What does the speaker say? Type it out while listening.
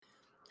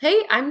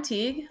Hey, I'm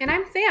Teague. And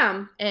I'm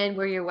Sam. And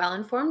we're your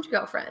well-informed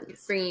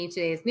girlfriends. Bringing you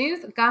today's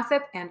news,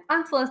 gossip, and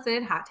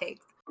unsolicited hot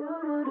takes.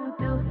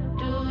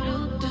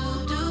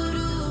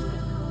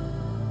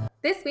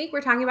 This week, we're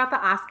talking about the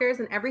Oscars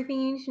and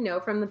everything you need to know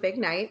from the big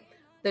night,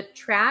 the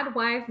trad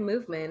wife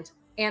movement,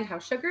 and how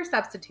sugar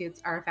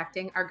substitutes are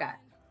affecting our gut.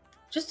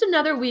 Just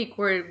another week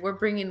where we're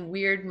bringing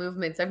weird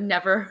movements I've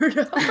never heard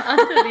of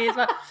onto these.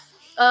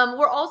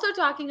 We're also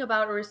talking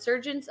about a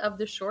resurgence of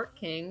the short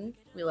king.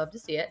 We love to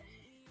see it.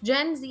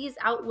 Gen Z's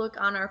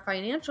outlook on our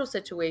financial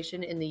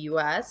situation in the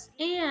U.S.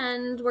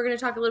 And we're going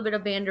to talk a little bit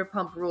of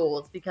Vanderpump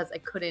Rules because I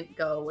couldn't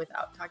go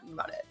without talking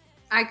about it.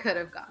 I could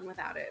have gone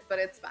without it, but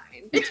it's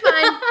fine. It's fine.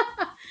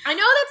 I know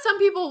that some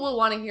people will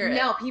want to hear it.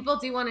 No, people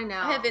do want to know.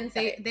 I have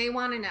insight. They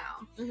want to know.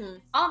 Mm-hmm.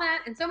 All that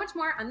and so much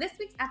more on this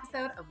week's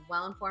episode of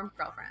Well-Informed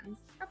Girlfriends.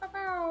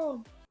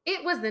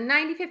 It was the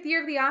 95th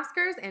year of the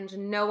Oscars, and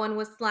no one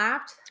was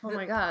slapped. Oh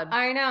my God.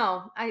 I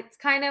know. It's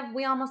kind of,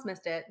 we almost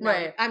missed it. No,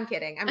 Right. I'm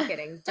kidding.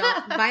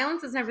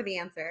 Violence is never the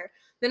answer.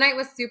 The night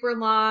was super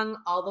long.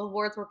 All the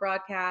awards were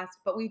broadcast,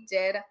 but we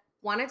did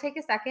want to take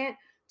a second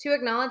to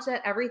acknowledge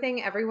that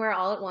Everything, Everywhere,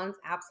 All at Once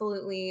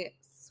absolutely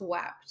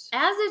swept.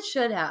 As it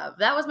should have.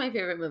 That was my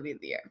favorite movie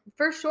of the year.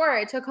 For sure.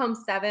 It took home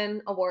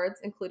 7 awards,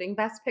 including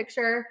Best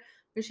Picture.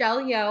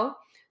 Michelle Yeoh,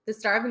 the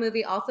star of the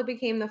movie, also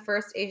became the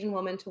first Asian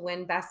woman to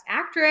win Best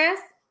Actress.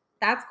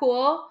 That's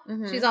cool.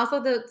 Mm-hmm. She's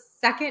also the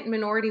second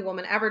minority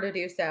woman ever to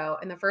do so,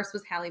 and the first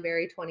was Halle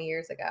Berry 20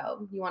 years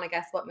ago. You want to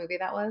guess what movie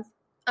that was?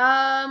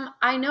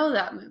 I know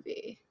that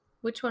movie.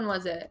 Which one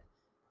was it?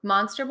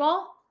 Monster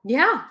Ball?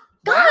 Yeah.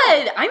 God,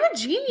 wow. I'm a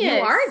genius.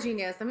 You are a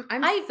genius.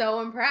 I'm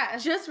so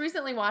impressed. Just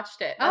recently watched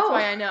it. That's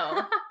why I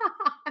know.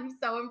 I'm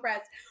so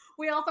impressed.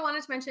 We also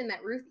wanted to mention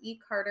that Ruth E.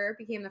 Carter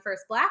became the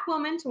first Black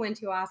woman to win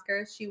 2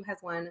 Oscars. She has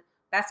won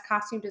Best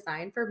Costume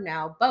Design for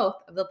now both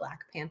of the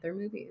Black Panther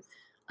movies.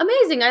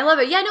 Amazing. I love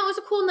it. Yeah, no, it was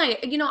a cool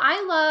night. You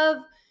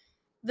know,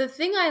 the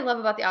thing I love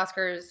about the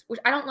Oscars, which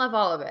I don't love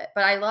all of it,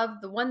 but I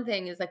love the one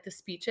thing is like the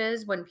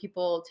speeches when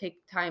people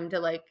take time to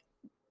like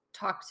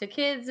talk to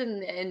kids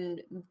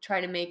and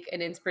try to make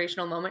an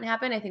inspirational moment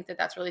happen. I think that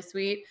that's really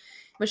sweet.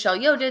 Michelle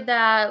Yeoh did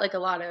that. Like a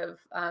lot of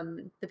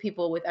the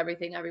people with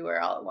Everything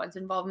Everywhere All at Once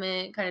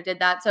involvement kind of did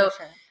that. So,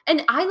 sure.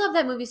 And I love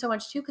that movie so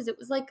much too because it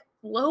was like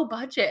low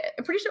budget.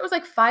 I'm pretty sure it was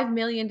like $5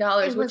 million,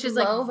 which is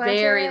like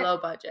very low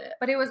budget.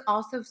 But it was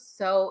also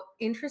so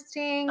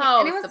interesting. Oh,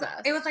 and it was the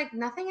best. It was like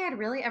nothing I had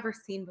really ever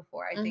seen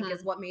before, I think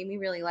is what made me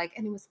really like.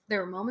 And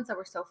there were moments that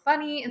were so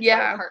funny and so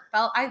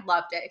heartfelt. I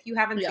loved it. If you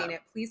haven't seen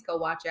it, please go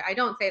watch it. I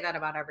don't say that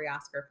about every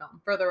Oscar film,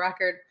 for the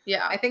record.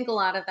 Yeah. I think a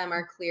lot of them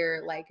are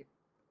clear, like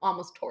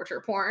almost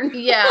torture porn.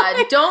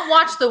 Yeah. Don't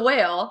watch The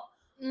Whale.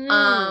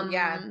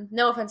 Yeah.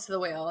 No offense to The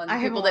Whale and the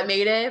people that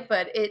made it,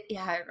 but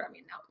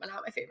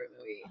not my favorite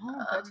movie.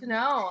 Oh, good to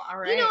know. All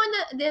right. You know,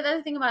 and the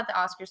other thing about the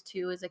Oscars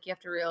too is like you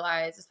have to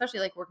realize, especially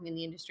like working in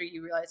the industry,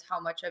 you realize how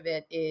much of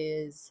it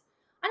is,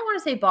 I don't want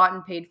to say bought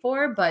and paid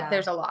for, but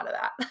there's a lot of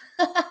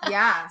that.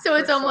 Yeah. So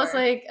it's almost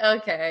like,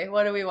 okay,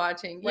 what are we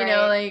watching? You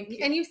know, like,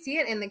 and you see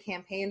it in the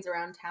campaigns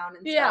around town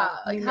and stuff. Yeah.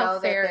 Like how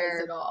fair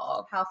is it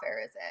all? How fair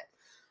is it?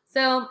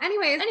 So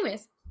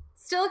anyways.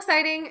 Still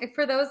exciting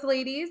for those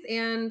ladies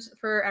and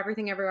for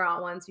Everything Everywhere All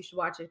at Once. You should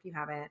watch it if you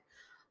haven't.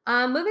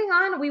 Moving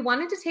on, we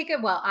wanted to take it.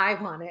 Well, I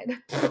wanted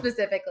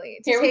specifically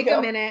to take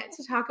a minute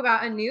to talk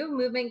about a new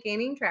movement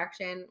gaining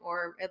traction,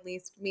 or at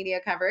least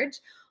media coverage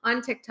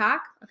on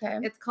TikTok. Okay.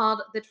 It's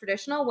called the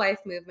Traditional Wife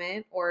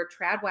Movement, or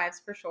Trad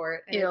Wives for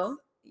short. And Ew.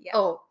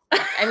 Oh,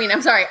 I mean,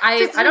 I'm sorry.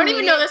 I don't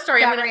even know the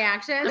story. I'm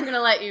going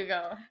to let you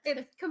go.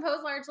 It's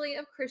composed largely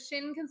of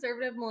Christian,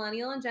 conservative,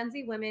 millennial, and Gen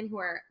Z women who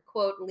are,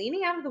 quote,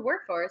 leaning out of the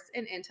workforce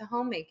and into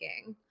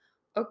homemaking.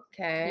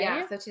 Okay.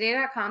 Yeah. So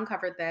Today.com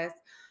covered this.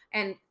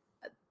 And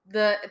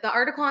the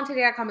article on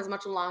Today.com is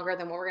much longer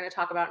than what we're going to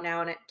talk about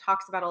now. And it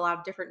talks about a lot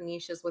of different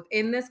niches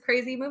within this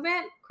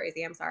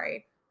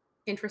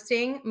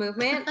interesting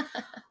movement.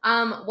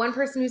 One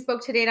person who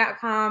spoke to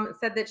Today.com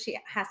said that she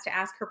has to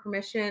ask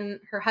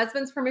her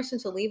husband's permission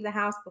to leave the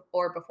house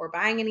before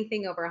buying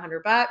anything over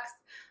 $100.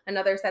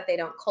 Another said they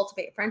don't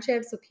cultivate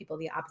friendships with people of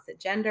the opposite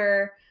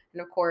gender.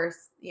 And of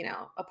course, you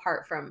know,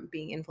 apart from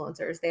being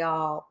influencers, they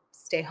all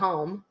stay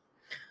home.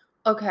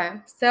 Okay.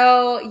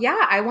 So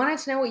yeah, I wanted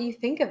to know what you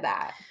think of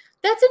that.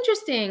 That's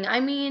interesting. I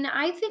mean,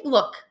 I think,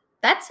 look,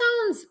 that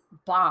sounds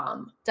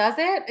bomb. Does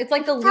it? It's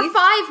like for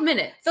 5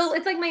 minutes. So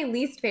it's like my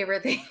least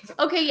favorite thing.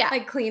 Okay, yeah.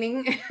 Like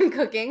cleaning and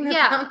cooking.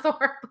 That sounds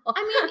horrible.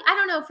 I mean, I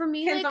don't know. For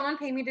me, can someone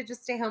pay me to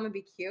just stay home and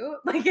be cute?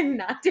 Like, and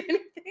not do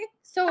anything?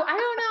 So I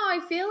don't know. I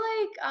feel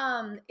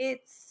like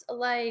it's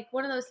like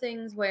one of those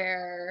things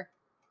where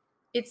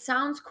it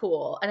sounds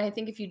cool. And I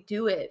think if you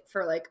do it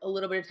for like a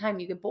little bit of time,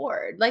 you get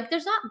bored. Like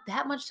there's not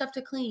that much stuff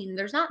to clean.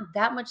 There's not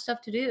that much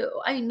stuff to do.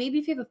 I mean, maybe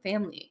if you have a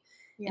family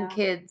and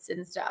kids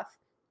and stuff,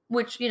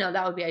 which, you know,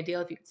 that would be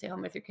ideal if you could stay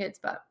home with your kids.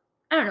 But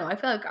I don't know. I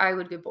feel like I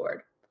would get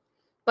bored.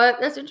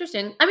 But that's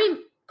interesting. I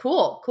mean,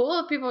 cool. Cool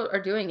if people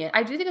are doing it.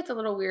 I do think it's a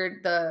little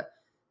weird, the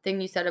thing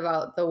you said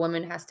about the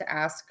woman has to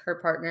ask her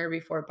partner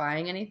before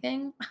buying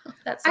anything.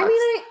 That I sucks.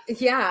 mean,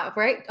 yeah,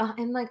 right.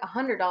 And like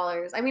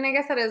 $100. I mean, I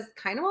guess that is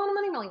kind of a lot of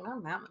money, but like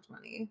not that much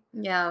money.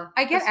 Yeah.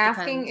 I get just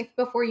asking depends. if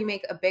before you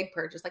make a big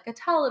purchase, like a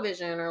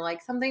television or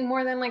like something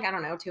more than like, I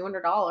don't know,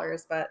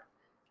 $200, but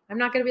I'm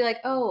not going to be like,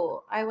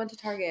 oh, I went to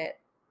Target.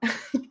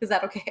 Is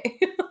that okay?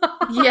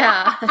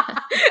 Yeah.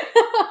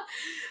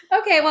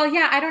 Okay, well,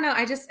 yeah, I don't know.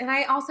 And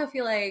I also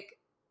feel like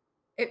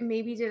it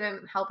maybe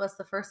didn't help us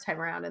the first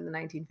time around in the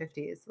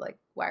 1950s. Like,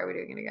 why are we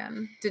doing it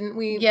again? Didn't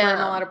we burn a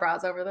Yeah. lot of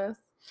bras over this?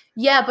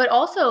 Yeah, but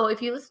also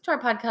if you listen to our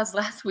podcast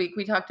last week,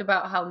 we talked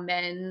about how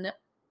men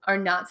are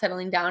not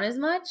settling down as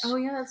much. Oh,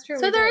 yeah, that's true.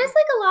 So we there did. is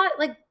like a lot,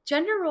 like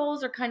gender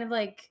roles are kind of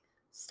like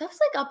stuff's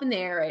like up in the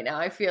air right now.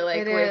 I feel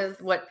like It with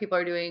is. what people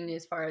are doing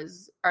as far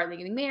as are they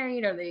getting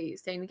married, are they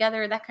staying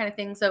together, that kind of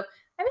thing. So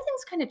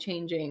everything's kind of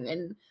changing,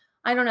 and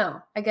I don't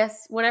know. I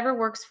guess whatever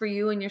works for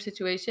you and your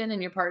situation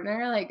and your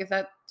partner, like if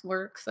that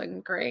works,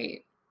 then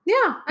great. Yeah,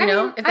 You I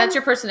know, mean, if that's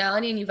your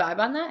personality and you vibe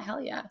on that, hell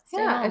yeah, stay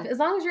yeah, home. as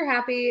long as you're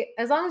happy,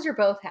 as long as you're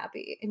both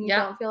happy and you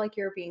Yeah. don't feel like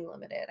you're being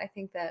limited, I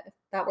think that if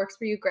that works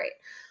for you, great.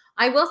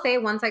 I will say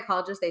one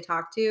psychologist they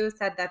talked to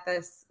said that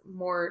this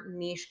more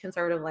niche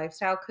conservative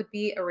lifestyle could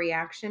be a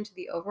reaction to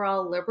the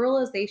overall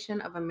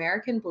liberalization of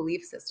American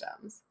belief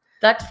systems.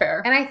 That's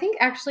fair. And I think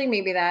actually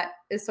maybe that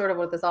is sort of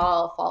what this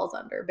all falls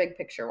under, big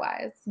picture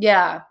wise.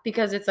 Yeah,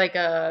 because it's like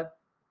a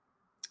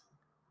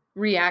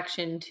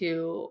reaction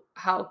to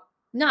how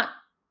not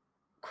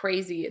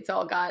crazy it's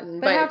all gotten,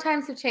 But how but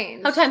times have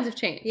changed. how times have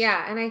changed.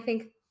 Yeah, and I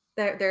think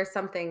that there's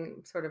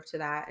something sort of to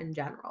that in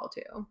general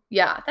too.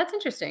 Yeah, that's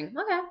interesting.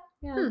 Okay.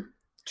 Yeah.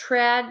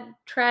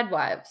 Trad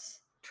wives.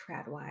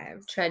 Trad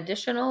wives.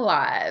 Traditional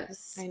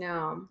wives. I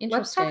know. Interesting.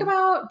 Let's talk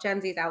about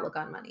Gen Z's outlook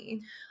on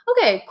money.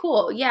 Okay,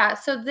 cool. Yeah,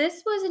 so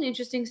this was an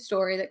interesting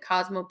story that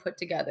Cosmo put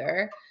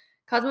together.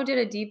 Cosmo did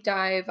a deep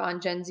dive on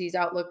Gen Z's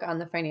outlook on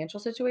the financial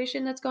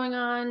situation that's going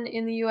on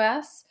in the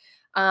US.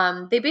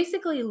 They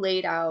basically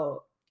laid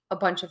out a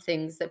bunch of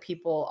things that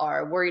people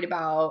are worried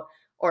about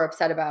or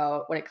upset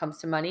about when it comes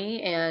to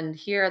money. And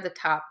here are the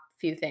top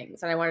few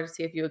things. And I wanted to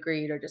see if you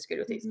agreed or disagreed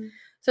with these. Mhm.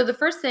 So the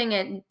first thing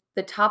at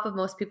the top of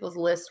most people's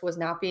list was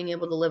not being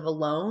able to live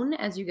alone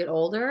as you get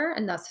older,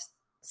 and thus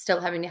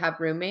still having to have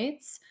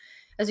roommates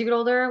as you get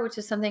older, which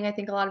is something I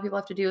think a lot of people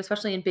have to do,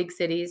 especially in big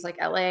cities like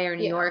LA or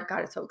New Yeah. York.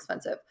 God, it's so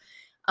expensive.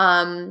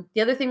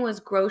 The other thing was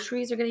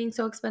groceries are getting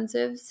so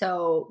expensive.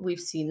 So we've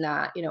seen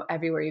that,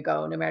 everywhere you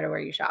go, no matter where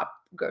you shop,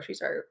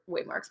 groceries are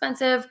way more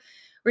expensive.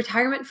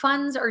 Retirement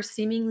funds are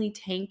seemingly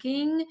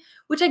tanking,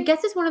 which I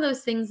guess is one of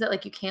those things that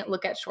like you can't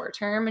look at short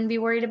term and be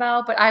worried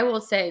about. But I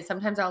will say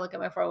sometimes I'll look at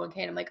my 401k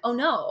and I'm like, oh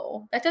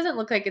no, that doesn't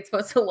look like it's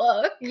supposed to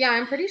look. Yeah,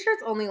 I'm pretty sure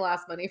it's only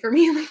lost money for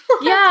me.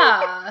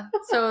 Yeah.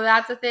 So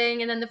that's a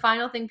thing. And then the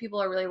final thing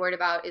people are really worried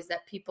about is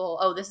that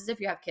this is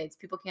if you have kids,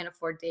 people can't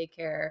afford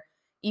daycare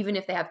even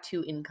if they have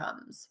two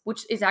incomes,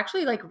 which is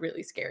actually like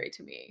really scary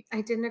to me.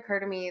 It didn't occur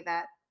to me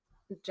that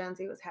Gen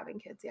Z was having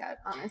kids yet,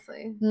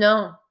 honestly.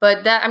 No,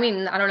 but I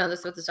don't know. This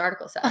is what this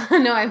article said.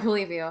 No, I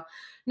believe you.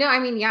 No, I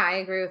mean, yeah, I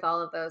agree with all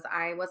of those.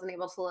 I wasn't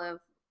able to live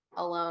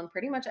alone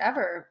pretty much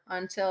ever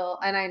and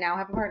I now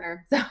have a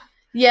partner. So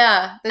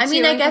yeah, I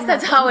mean, I guess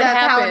that's how it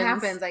happens. That's how it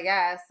happens, I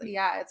guess.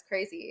 Yeah, it's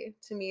crazy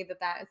to me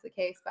that is the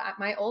case. But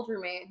my old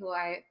roommate, who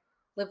I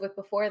lived with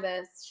before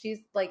this, she's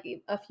like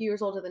a few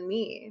years older than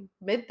me,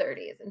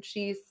 mid-30s, and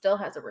she still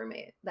has a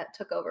roommate that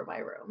took over my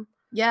room.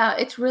 Yeah,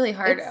 it's really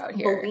hard It's out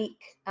here. bleak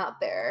out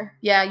there.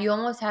 Yeah, you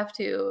almost have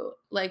to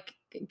like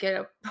get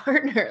a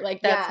partner.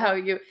 Like that's how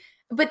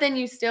but then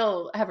you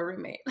still have a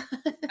roommate.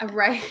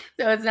 Right.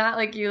 So it's not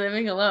like you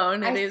living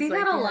alone. I see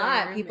that a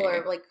lot. People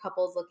roommate. are like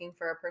couples looking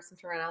for a person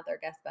to rent out their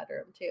guest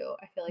bedroom too.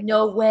 I feel like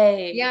no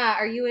way. Yeah.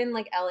 Are you in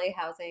like LA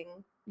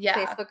housing Yeah.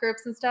 Facebook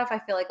groups and stuff? I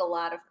feel like a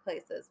lot of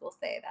places will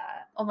say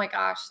that. Oh my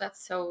gosh,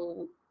 that's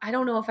so. I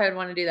don't know if I would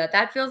want to do that.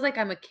 That feels like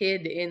I'm a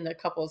kid in the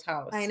couple's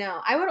house. I know.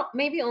 I would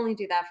maybe only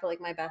do that for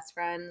like my best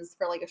friends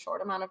for like a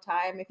short amount of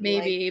time. If you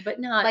maybe, but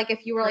not like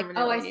if you were like, oh, I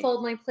permanently.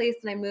 sold my place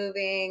and I'm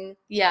moving.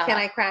 Yeah. Can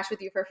I crash with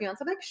you for a few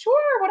months? I'm like, sure,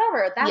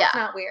 whatever. That's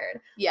not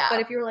weird. Yeah. But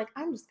if you were like,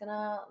 I'm just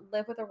gonna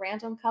live with a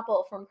random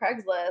couple from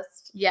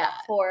Craigslist. Yeah.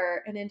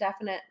 For an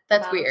indefinite.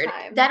 That's amount weird. Of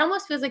time. That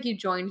almost feels like you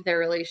joined their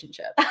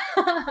relationship.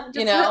 Just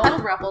you know, a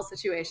throuple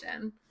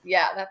situation.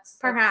 Yeah, that's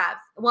perhaps.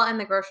 Well, and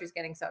the groceries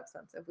getting so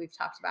expensive. We've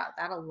talked about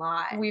that a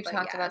lot. We've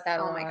talked about that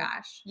a lot. Oh my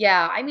gosh.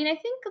 Yeah, I mean, I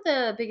think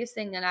the biggest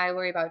thing that I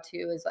worry about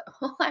too is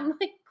I'm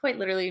like quite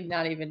literally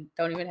don't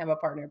even have a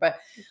partner, but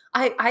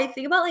I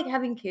think about like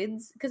having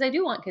kids because I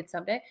do want kids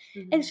someday,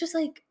 and it's just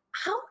like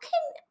how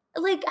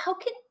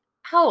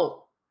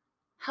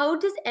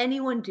does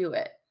anyone do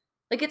it?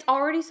 Like it's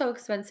already so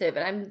expensive,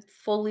 and I'm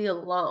fully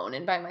alone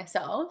and by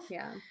myself.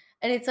 Yeah.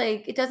 And it's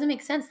like, it doesn't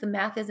make sense. The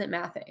math isn't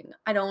mathing.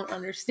 I don't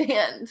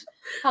understand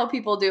how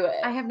people do it.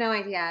 I have no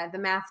idea. The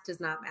math does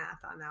not math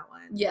on that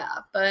one. Yeah,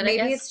 but maybe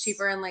I guess it's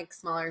cheaper in like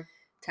smaller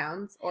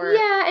towns, or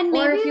yeah, and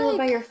maybe or if you live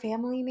by like your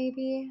family,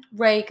 maybe.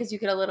 right, because you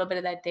get a little bit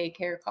of that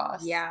daycare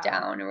cost Yeah,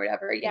 down or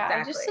whatever. Yeah,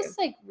 it's exactly. just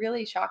like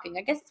really shocking.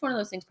 I guess it's one of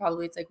those things.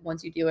 Probably it's like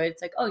once you do it,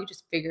 it's like oh, you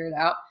just figure it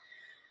out.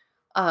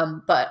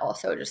 But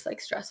also just like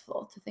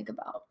stressful to think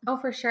about. Oh,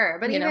 for sure.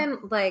 But You know? even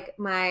like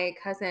my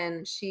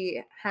cousin,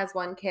 she has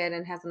one kid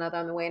and has another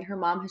on the way, and her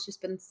mom has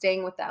just been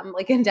staying with them,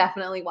 like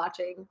indefinitely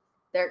watching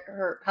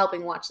her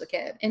helping watch the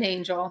kid. An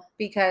angel.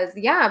 Because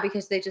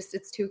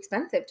it's too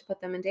expensive to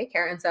put them in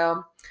daycare. And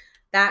so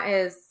that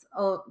is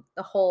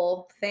the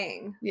whole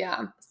thing.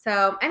 Yeah.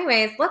 So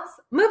anyways,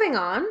 moving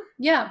on.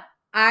 Yeah.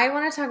 I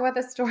want to talk about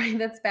the story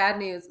that's bad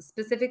news,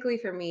 specifically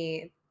for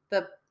me,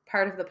 the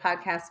part of the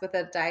podcast with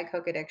a Diet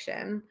Coke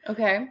addiction.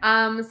 Okay.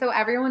 So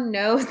everyone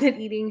knows that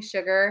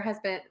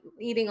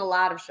eating a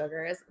lot of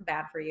sugar is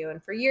bad for you.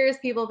 And for years,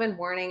 people have been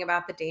warning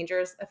about the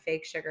dangers of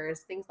fake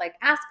sugars, things like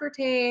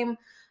aspartame,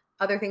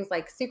 other things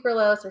like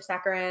sucralose or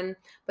saccharin.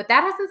 But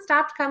that hasn't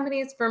stopped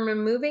companies from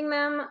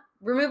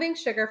removing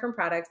sugar from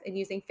products and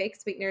using fake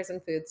sweeteners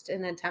in foods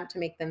in an attempt to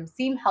make them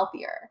seem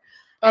healthier.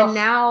 And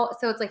now,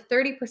 so it's like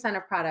 30%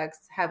 of products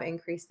have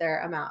increased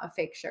their amount of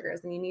fake sugars.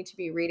 And you need to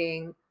be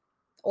reading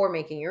or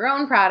making your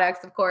own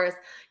products, of course.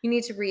 You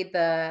need to read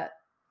the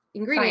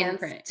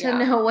ingredients to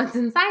know what's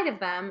inside of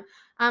them.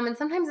 And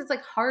sometimes it's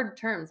like hard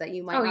terms that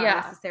you might not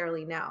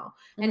necessarily know.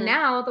 Mm-hmm. And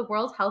now the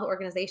World Health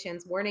Organization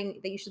is warning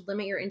that you should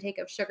limit your intake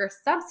of sugar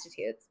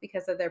substitutes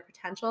because of their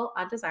potential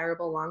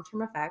undesirable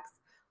long-term effects,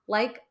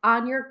 like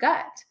on your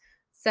gut.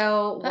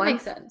 So that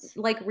makes sense.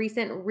 Like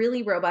recent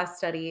really robust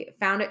study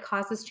found it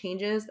causes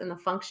changes in the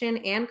function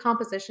and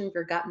composition of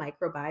your gut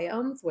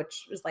microbiomes,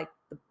 which is like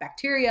the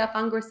bacteria,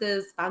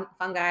 funguses,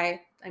 fungi,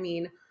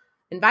 and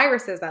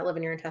viruses that live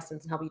in your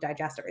intestines and help you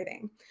digest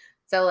everything.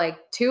 So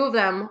like 2 of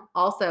them,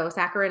 also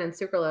saccharin and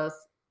sucralose,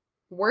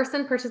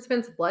 worsen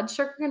participants' blood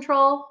sugar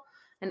control.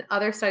 And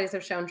other studies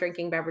have shown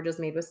drinking beverages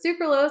made with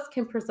sucralose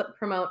can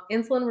promote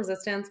insulin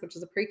resistance, which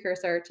is a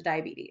precursor to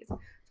diabetes.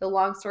 So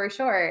long story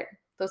short,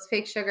 those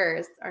fake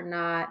sugars are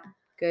not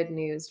good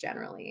news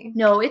generally.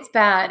 No, it's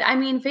bad. I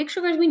mean, fake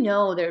sugars, we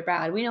know they're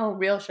bad. We know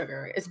real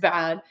sugar is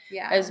bad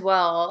as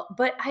well.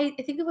 But I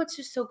think what's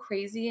just so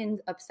crazy and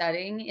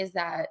upsetting is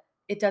that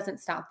it doesn't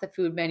stop the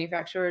food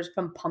manufacturers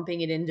from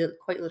pumping it into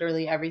quite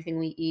literally everything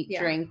we eat,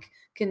 drink,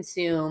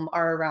 consume,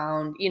 are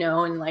around,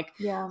 and like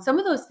some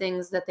of those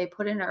things that they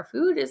put in our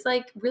food is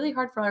like really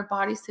hard for our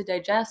bodies to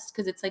digest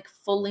because it's like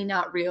fully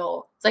not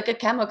real. It's like a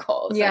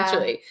chemical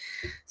essentially.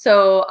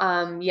 So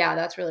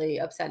that's really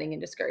upsetting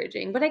and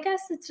discouraging. But I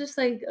guess it's just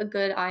like a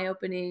good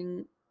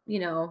eye-opening,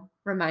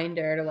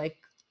 reminder to like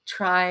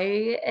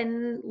try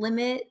and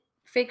limit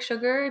fake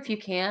sugar if you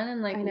can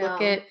and like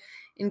look at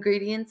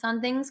ingredients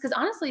on things, because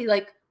honestly,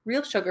 like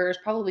real sugar is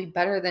probably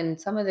better than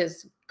some of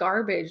this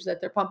garbage that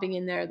they're pumping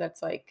in there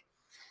that's like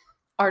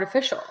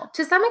artificial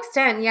to some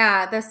extent.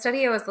 The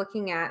study I was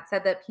looking at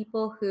said that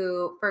people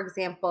who, for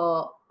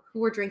example, who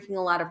were drinking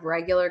a lot of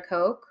regular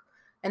Coke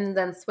and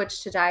then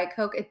switched to Diet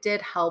Coke, it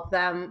did help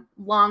them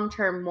long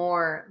term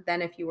more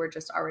than if you were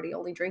just already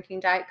only drinking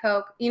Diet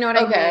Coke. You know what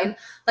I mean?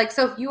 Like,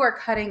 so if you are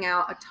cutting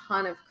out a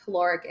ton of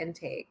caloric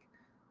intake,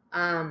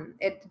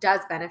 it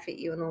does benefit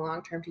you in the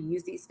long term to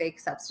use these fake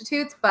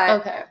substitutes.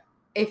 But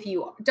if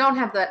you don't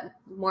have that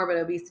morbid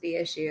obesity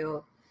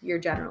issue, you're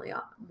generally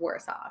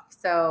worse off.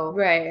 So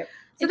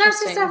so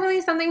that's just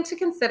definitely something to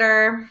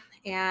consider.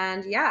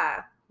 And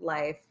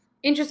life.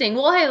 Interesting.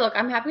 Well, hey, look,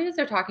 I'm happy that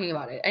they're talking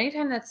about it.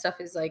 Anytime that stuff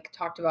is like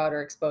talked about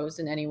or exposed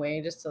in any way,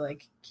 just to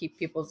like keep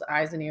people's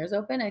eyes and ears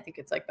open, I think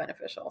it's like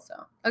beneficial.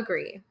 So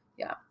agree.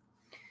 Yeah.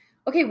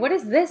 Okay, what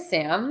is this,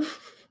 Sam?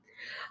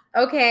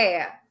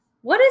 Okay.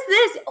 What is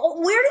this? Oh,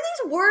 where do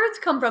these words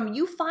come from?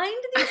 You find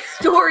these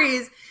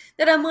stories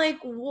that I'm like,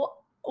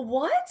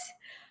 what?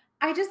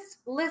 I just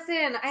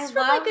listen. It's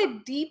from like a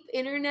deep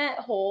internet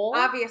hole.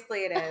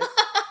 Obviously, it is.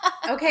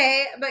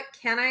 Okay, but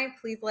can I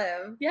please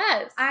live?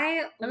 Yes.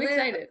 I'm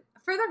excited.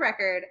 For the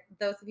record,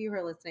 those of you who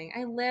are listening,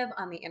 I live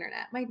on the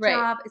internet. My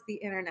job is the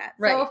internet.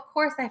 So, of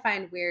course, I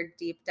find weird,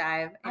 deep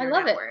dive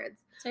internet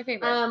words. It's my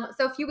favorite.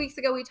 So, a few weeks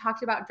ago, we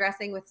talked about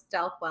dressing with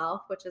stealth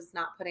wealth, which is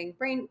not putting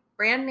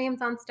brand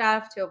names on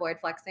stuff to avoid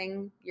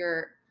flexing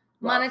your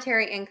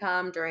monetary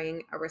income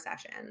during a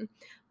recession.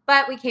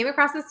 But we came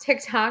across this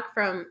TikTok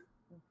from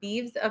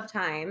Beeves of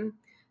Time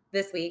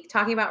this week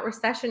talking about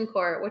recession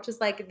court, which is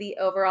like the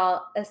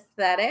overall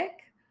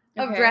aesthetic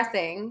of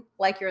dressing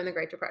like you're in the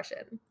Great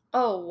Depression.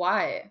 Oh,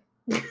 why?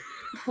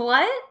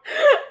 What?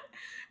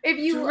 If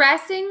you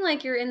dressing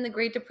like you're in the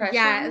Great Depression?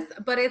 Yes,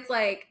 but it's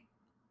like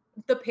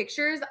the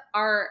pictures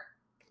are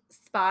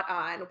spot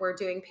on. We're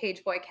doing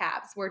page boy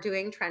caps. We're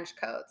doing trench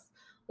coats.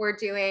 We're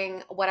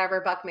doing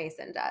whatever Buck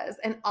Mason does.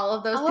 And all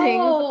of those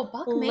things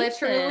Buck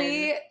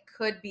literally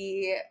could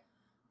be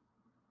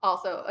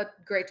also a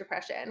Great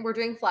Depression. We're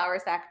doing flour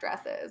sack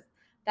dresses.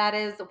 That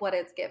is what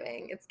it's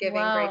giving. It's giving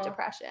Great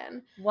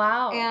Depression.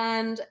 Wow.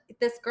 And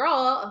this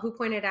girl who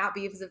pointed out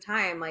Beeves of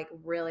Time, like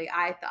really,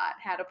 I thought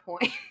had a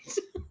point.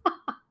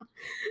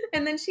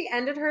 And then she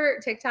ended her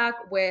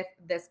TikTok with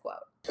this quote.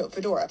 coat,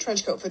 fedora,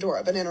 trench coat,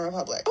 fedora, Banana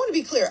Republic. I want to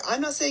be clear.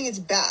 I'm not saying it's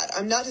bad.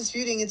 I'm not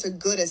disputing it's a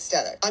good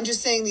aesthetic. I'm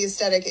just saying the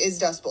aesthetic is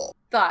Dust Bowl.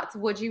 Thoughts?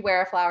 Would you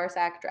wear a flower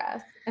sack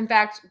dress? In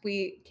fact,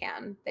 we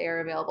can. They are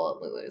available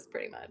at Lulu's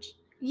pretty much.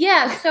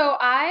 Yeah, so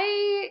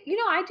I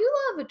do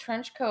love a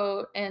trench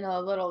coat and a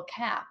little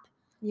cap.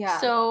 Yeah.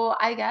 So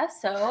I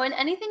guess so. And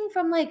anything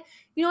from I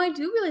do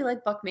really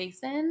like Buck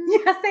Mason.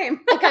 Yeah, same.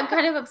 I'm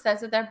kind of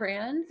obsessed with that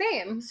brand.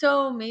 Same.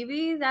 So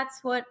maybe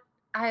that's what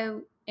I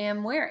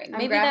am wearing.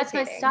 Maybe that's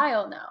my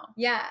style now.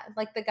 Yeah,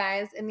 like the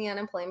guys in the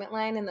unemployment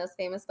line in those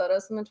famous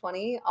photos from the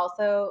 20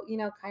 also,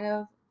 kind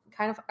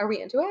of are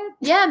we into it?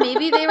 Yeah,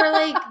 maybe they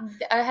were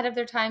ahead of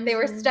their time. They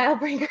were style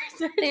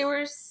precursors. They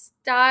were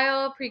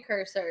style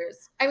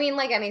precursors. I mean,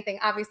 like anything,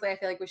 obviously I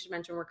feel like we should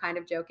mention we're kind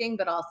of joking,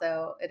 but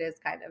also it is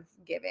kind of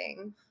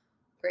giving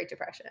Great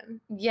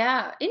Depression.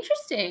 Yeah,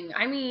 interesting.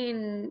 I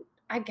mean,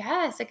 I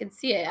guess I can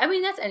see it. I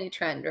mean, that's any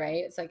trend,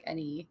 right? It's like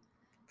any...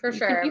 For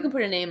sure. You can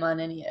put a name on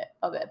any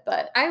of it,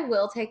 but... I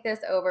will take this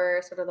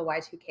over sort of the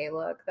Y2K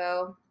look,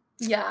 though.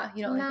 Yeah,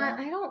 you don't like that?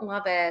 I don't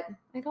love it.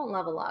 I don't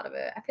love a lot of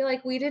it. I feel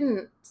like we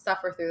didn't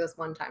suffer through this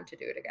one time to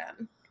do it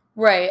again.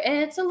 Right, and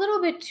it's a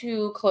little bit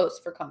too close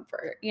for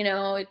comfort.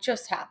 It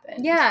just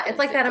happened. Yeah, it's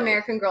like that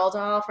American Girl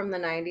doll from the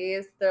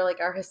 90s. They're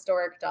like our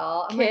historic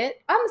doll.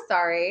 Kit? I'm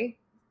sorry.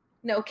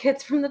 No,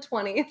 Kit's from the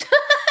 20s.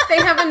 They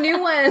have a new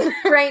one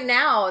right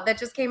now that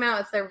just came out.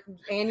 It's their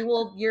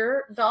annual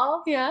year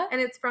doll. Yeah.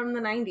 And it's from the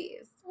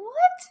 90s. What?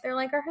 They're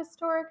like our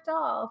historic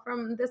doll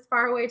from this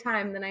faraway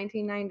time, the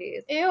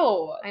 1990s.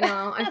 Ew. I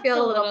know. I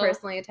feel a little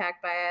personally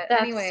attacked by it.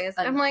 Anyways,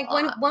 I'm like,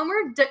 when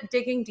we're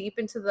digging deep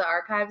into the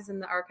archives,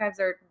 and the archives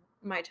are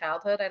my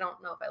childhood, I don't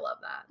know if I love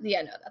that.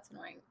 Yeah, no, that's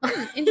annoying.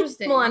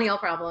 Interesting. Millennial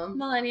problems.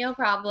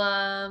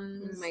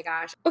 Oh my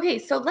gosh. Okay,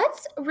 so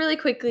let's really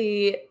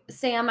quickly,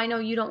 Sam, I know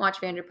you don't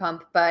watch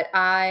Vanderpump, but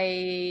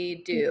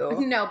I do.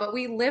 No, but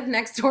we live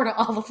next door to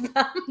all of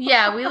them.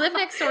 Yeah, we live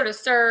next door to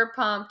Sir,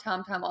 Pump,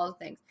 Tom, all the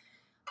things.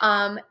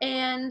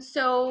 And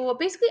so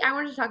basically I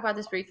wanted to talk about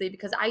this briefly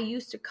because I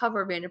used to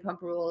cover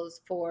Vanderpump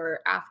Rules for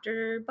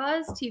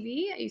AfterBuzz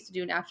TV. I used to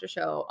do an after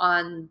show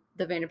on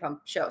the Vanderpump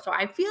show. So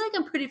I feel like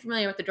I'm pretty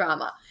familiar with the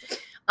drama.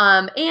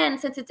 And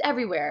since it's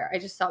everywhere, I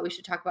just thought we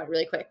should talk about it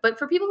really quick. But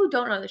for people who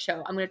don't know the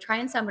show, I'm going to try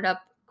and sum it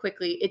up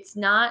quickly. It's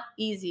not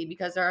easy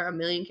because there are a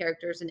million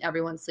characters and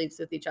everyone sleeps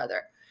with each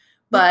other.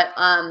 But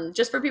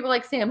just for people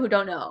like Sam who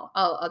don't know,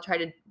 I'll try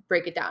to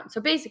break it down. So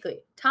basically,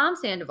 Tom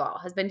Sandoval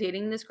has been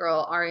dating this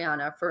girl,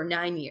 Ariana, for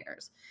 9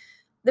 years.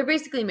 They're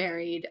basically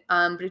married,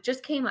 but it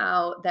just came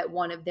out that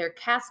one of their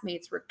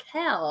castmates,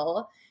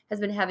 Raquel, has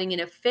been having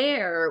an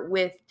affair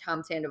with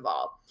Tom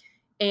Sandoval.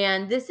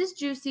 And this is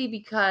juicy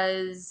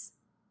because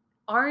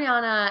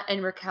Ariana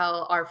and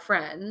Raquel are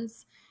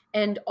friends.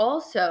 And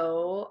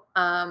also,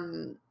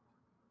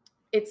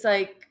 it's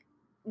like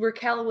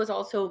Raquel was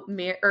also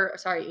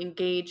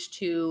engaged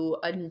to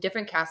a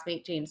different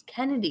castmate, James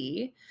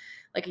Kennedy,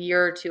 like a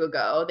year or two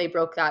ago. They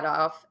broke that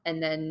off,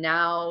 and then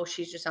now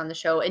she's just on the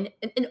show. And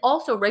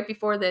also right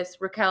before this,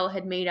 Raquel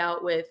had made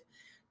out with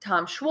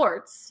Tom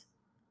Schwartz,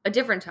 a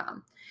different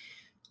Tom.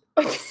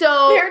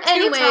 So,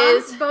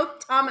 anyways, Toms,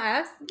 both Tom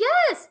S.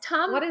 Yes,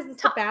 Tom. What is this?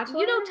 Tom, The Bachelor?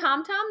 You know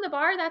Tom, the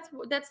bar.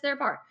 That's their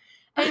bar.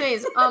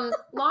 Anyways,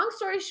 long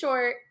story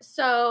short,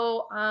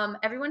 so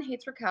everyone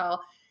hates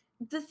Raquel.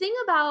 The thing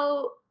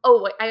about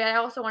I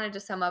also wanted to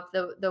sum up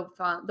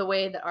the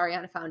way that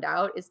Ariana found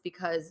out is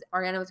because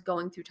Ariana was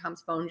going through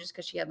Tom's phone just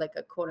because she had like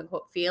a quote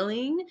unquote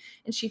feeling,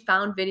 and she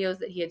found videos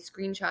that he had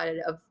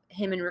screenshotted of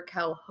him and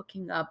Raquel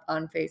hooking up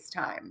on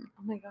FaceTime.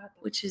 Oh my god,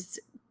 which is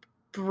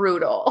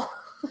brutal,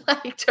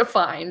 like to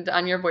find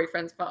on your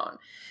boyfriend's phone.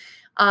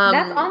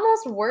 That's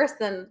almost worse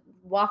than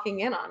walking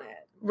in on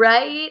it,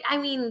 right? I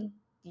mean,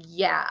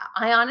 yeah.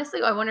 I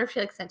wonder if she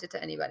like sent it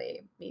to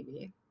anybody.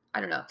 Maybe. I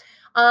don't know.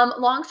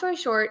 Long story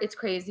short, it's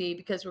crazy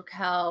because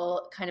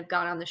Raquel kind of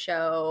got on the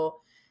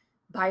show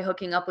by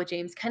hooking up with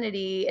James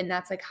Kennedy, and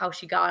that's like how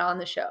she got on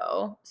the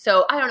show.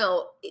 So I don't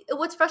know.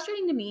 What's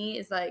frustrating to me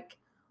is like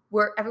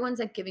where everyone's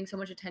like giving so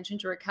much attention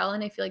to Raquel,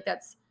 and I feel like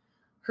that's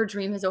her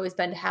dream has always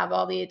been to have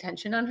all the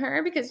attention on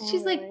her because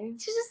she's just like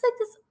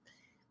this.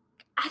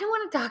 I don't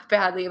want to talk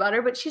badly about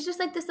her, but she's just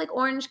like this like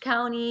Orange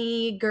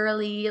County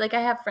girly. Like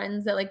I have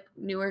friends that like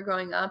knew her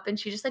growing up, and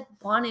she just like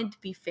wanted to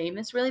be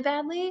famous really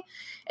badly.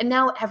 And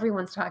now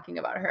everyone's talking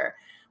about her,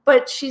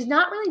 but she's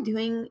not really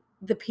doing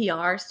the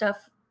PR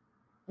stuff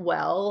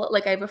well.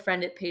 Like I have a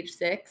friend at Page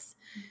Six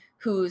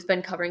who's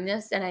been covering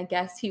this, and I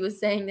guess he was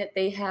saying that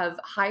they have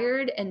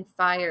hired and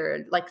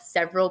fired like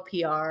several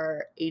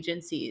PR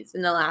agencies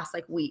in the last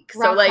like week.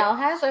 Raquel so like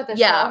has or the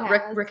show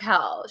has?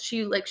 Raquel.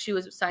 She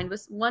was signed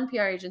with one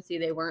PR agency.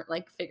 They weren't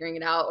like figuring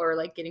it out or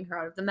like getting her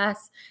out of the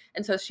mess.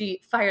 And so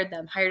she fired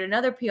them, hired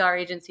another PR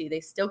agency. They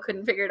still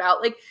couldn't figure it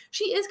out. Like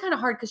she is kind of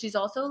hard because she's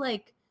also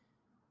like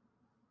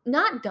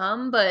not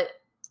dumb, but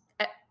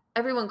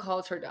everyone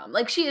calls her dumb.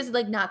 Like she is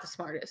like not the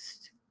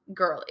smartest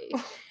girly.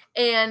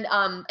 And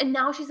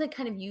now she's like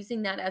kind of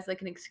using that as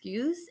like an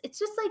excuse. It's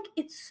just like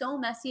it's so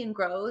messy and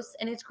gross,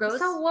 and it's gross.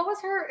 So what was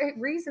her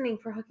reasoning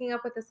for hooking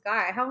up with this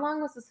guy? How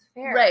long was this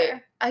affair?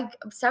 Right.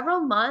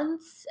 Several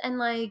months, and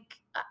like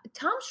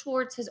Tom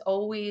Schwartz has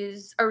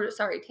always,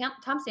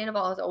 Tom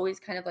Sandoval has always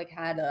kind of like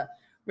had a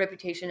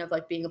reputation of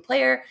like being a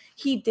player.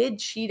 He did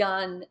cheat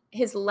on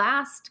his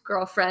last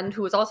girlfriend,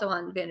 who was also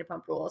on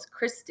Vanderpump Rules,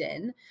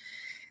 Kristen,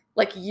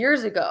 like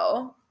years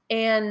ago.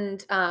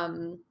 And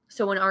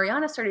so when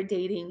Ariana started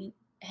dating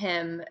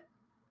him,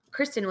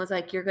 Kristen was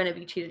like, "You're gonna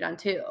be cheated on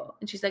too,"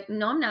 and she's like,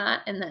 "No, I'm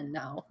not." And then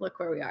now look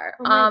where we are.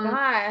 Oh my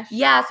gosh.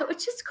 Yeah, so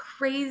it's just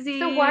crazy.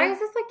 So why is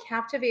this like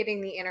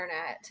captivating the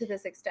internet to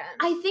this extent?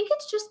 I think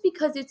it's just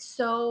because it's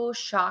so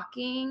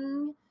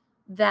shocking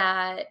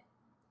that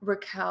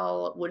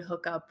Raquel would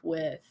hook up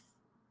with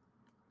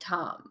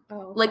Tom.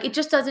 Oh, okay. Like, it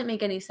just doesn't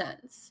make any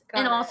sense. Got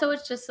and it. also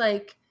it's just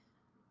like,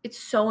 it's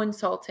so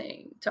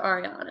insulting to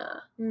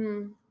Ariana.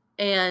 Mm.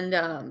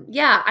 And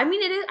yeah, I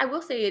mean, it is, I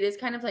will say it is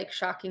kind of like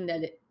shocking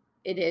that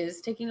it is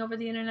taking over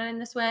the internet in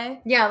this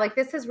way. Yeah, like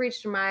this has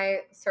reached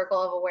my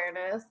circle of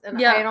awareness, and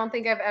Yeah. I don't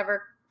think I've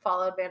ever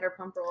followed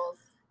Vanderpump Rules.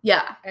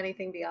 Yeah.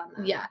 Anything beyond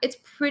that. Yeah. It's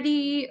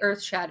pretty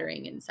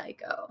earth-shattering and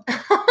psycho.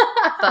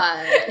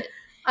 But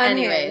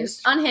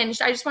anyways,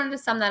 unhinged. I just wanted to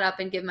sum that up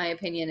and give my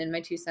opinion, and my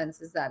 2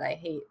 cents is that I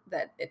hate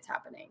that it's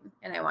happening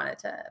and I want it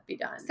to be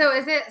done. So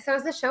is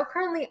the show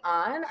currently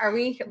on? Are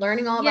we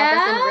learning all about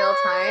this in real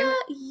time?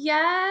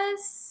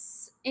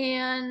 Yes.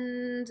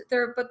 And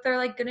they're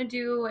like gonna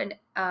do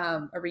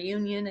a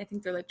reunion. I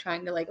think they're like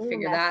trying to like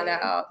figure that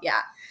out.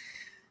 Yeah.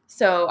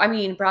 So I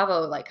mean,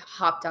 Bravo like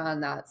hopped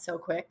on that so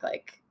quick,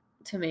 like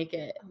to make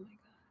it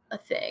a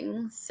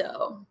thing.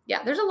 So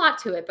yeah, there's a lot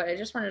to it, but I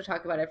just wanted to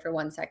talk about it for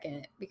 1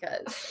 second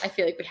because I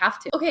feel like we have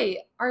to.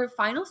 Okay, our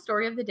final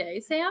story of the day,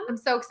 Sam. I'm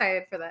so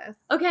excited for this.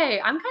 Okay,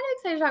 I'm kind of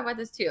excited to talk about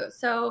this too.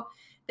 So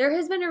there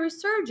has been a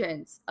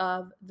resurgence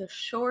of the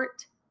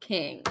short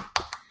king.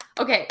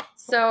 Okay,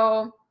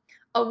 so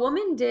a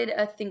woman did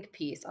a think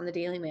piece on the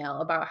Daily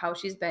Mail about how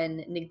she's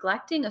been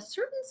neglecting a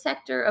certain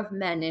sector of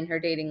men in her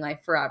dating life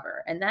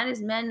forever, and that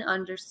is men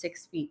under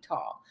 6 feet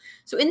tall.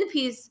 So in the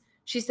piece,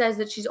 she says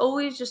that she's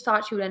always just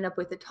thought she would end up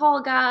with a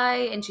tall guy,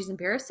 and she's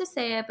embarrassed to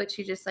say it, but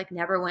she just like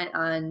never went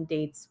on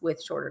dates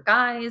with shorter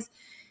guys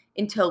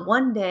until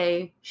one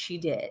day she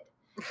did.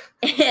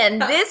 And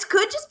this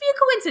could just be a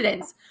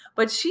coincidence,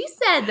 but she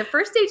said the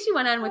first date she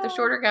went on with a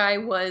shorter guy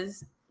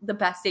was the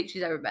best date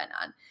she's ever been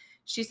on.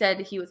 She said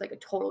he was like a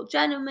total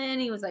gentleman.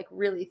 He was like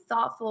really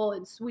thoughtful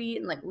and sweet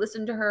and like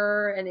listened to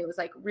her, and it was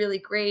like really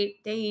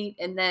great date.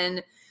 And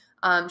then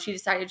she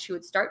decided she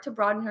would start to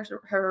broaden her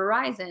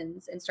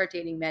horizons and start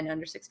dating men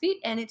under 6 feet,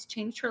 and it's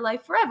changed her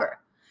life forever,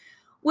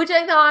 which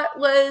I thought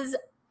was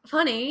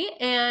funny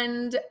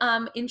and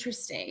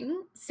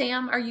interesting.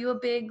 Sam, are you a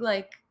big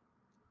like,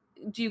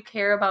 do you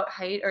care about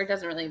height, or it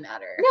doesn't really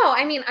matter? No,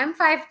 I mean, I'm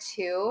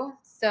 5'2",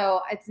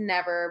 so it's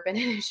never been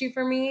an issue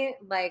for me.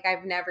 Like,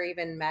 I've never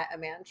even met a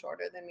man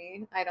shorter than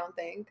me, I don't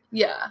think.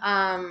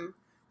 Yeah.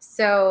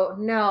 So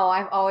no,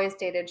 I've always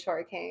dated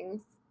short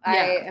kings. Yeah.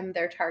 I am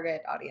their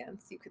target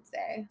audience, you could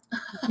say.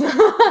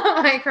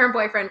 My current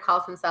boyfriend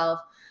calls himself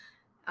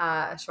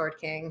a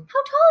short king.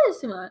 How tall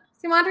is Sumant?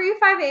 Sumant, are you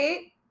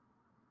 5'8"?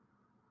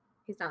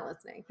 He's not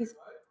listening.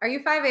 Are you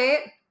 5'8"?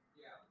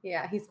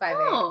 Yeah, he's 5'8".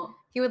 Oh.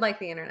 He would like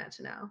the internet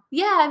to know.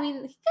 Yeah, I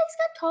mean, he's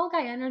got tall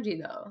guy energy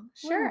though.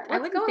 Sure, I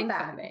let's wouldn't go with think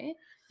that. 5'8".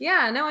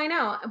 Yeah, no, I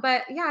know.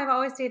 But yeah, I've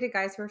always dated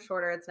guys who are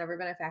shorter. It's never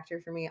been a factor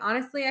for me.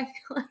 Honestly, I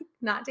feel like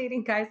not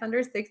dating guys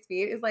under 6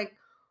 feet is like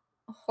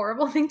a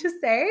horrible thing to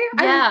say.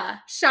 Yeah. I'm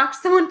shocked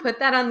someone put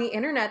that on the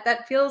internet.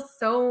 That feels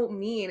so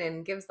mean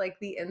and gives like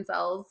the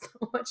incels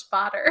so much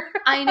fodder.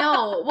 I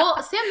know.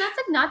 Well, Sam, that's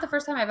like not the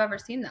first time I've ever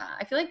seen that.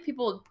 I feel like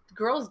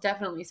girls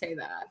definitely say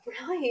that.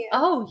 Really?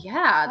 Oh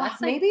yeah,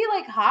 that's like, maybe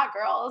like hot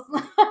girls.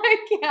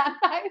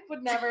 I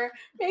would never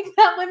make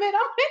that limit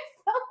on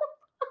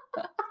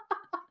myself.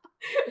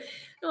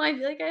 No, I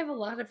feel like I have a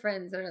lot of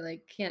friends that are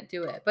like can't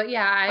do it. But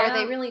yeah, Are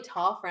they really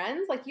tall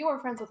friends? Like you were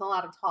friends with a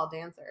lot of tall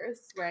dancers,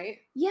 right?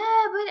 Yeah, but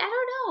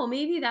I don't know.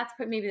 Maybe that's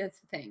the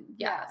thing.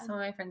 Yeah, Yeah. some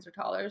of my friends are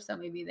taller, so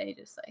maybe they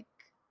just like,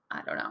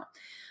 I don't know.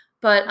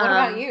 But what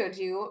about you?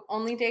 Do you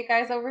only date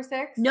guys over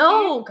 6?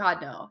 No,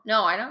 God, no.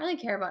 No, I don't really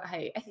care about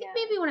height. I think Yeah.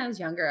 maybe when I was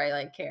younger, I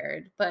like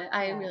cared, but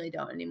I Yeah. really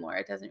don't anymore.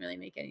 It doesn't really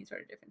make any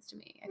sort of difference to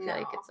me. I feel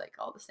like No. it's like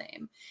all the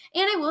same.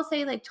 And I will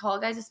say, like tall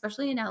guys,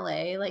 especially in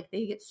LA, like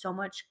they get so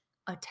much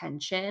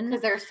attention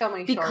Because there's so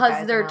many short because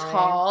guys they're in LA.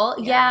 tall.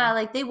 Yeah. Yeah,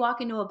 like they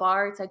walk into a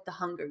bar, it's like the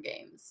Hunger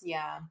Games.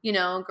 Yeah. You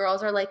know,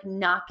 girls are like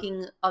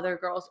knocking other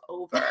girls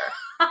over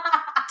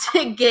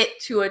to get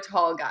to a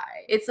tall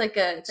guy. It's like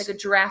a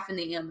giraffe in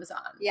the Amazon.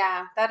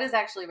 Yeah, that is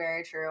actually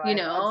very true. You I've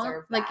know,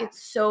 observed like that.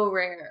 it's so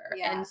rare.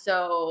 Yeah. And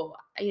so,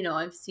 you know,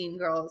 I've seen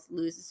girls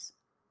lose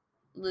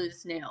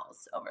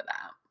nails over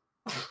that.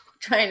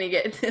 Trying to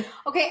get to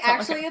Okay, tall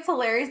actually, it's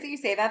hilarious that you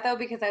say that though,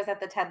 because I was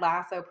at the Ted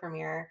Lasso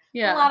premiere.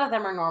 Yeah. A lot of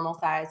them are normal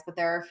size, but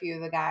there are a few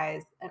of the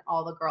guys and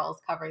all the girls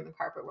covering the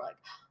carpet were like,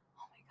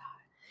 oh my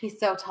God. He's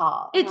so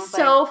tall. And I It's was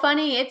so like,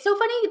 funny. It's so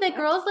funny that What?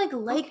 girls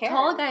like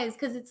tall cares? guys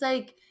because it's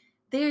like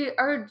they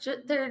are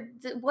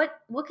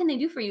what can they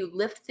do for you?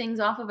 Lift things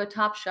off of a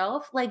top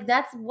shelf? Like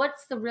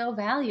what's the real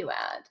value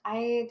add?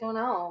 I don't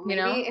know. You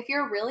Maybe know? if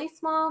you're really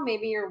small,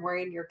 maybe you're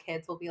worried your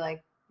kids will be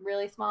like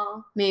really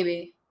small.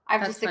 Maybe.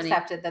 I've That's just funny.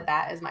 accepted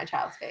that is my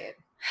child's fate.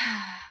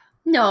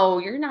 No,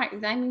 you're not.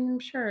 I mean, I'm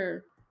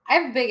sure. I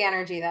have big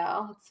energy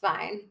though. It's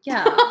fine.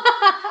 Yeah.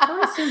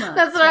 Don't assume us,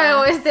 That's what I yeah.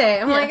 always say.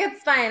 I'm Yeah. like,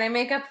 it's fine.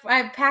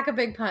 I pack a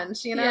big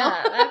punch, you know?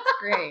 Yeah, that's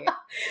great.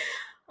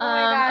 Oh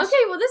my gosh. Okay,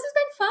 well, this has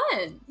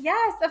been fun.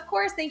 Yes, of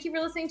course. Thank you for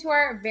listening to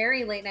our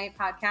very late night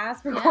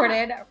podcast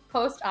recorded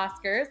post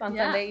Oscars on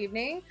Sunday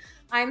evening.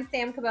 I'm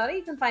Sam Kubota.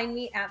 You can find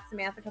me at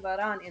Samantha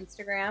Kubota on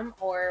Instagram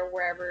or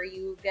wherever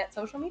you get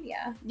social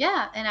media.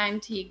 Yeah, and I'm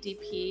Teague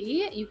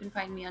DP. You can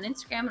find me on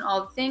Instagram and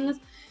all the things.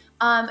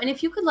 And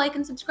if you could like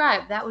and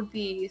subscribe, that would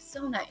be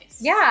so nice.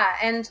 Yeah,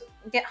 and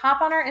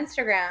hop on our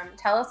Instagram.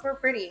 Tell us we're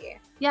pretty.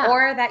 Yeah.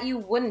 Or that you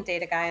wouldn't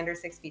date a guy under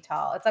 6 feet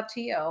tall. It's up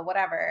to you.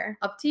 Whatever.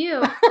 Up to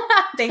you.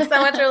 Thanks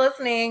so much for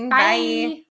listening. Bye.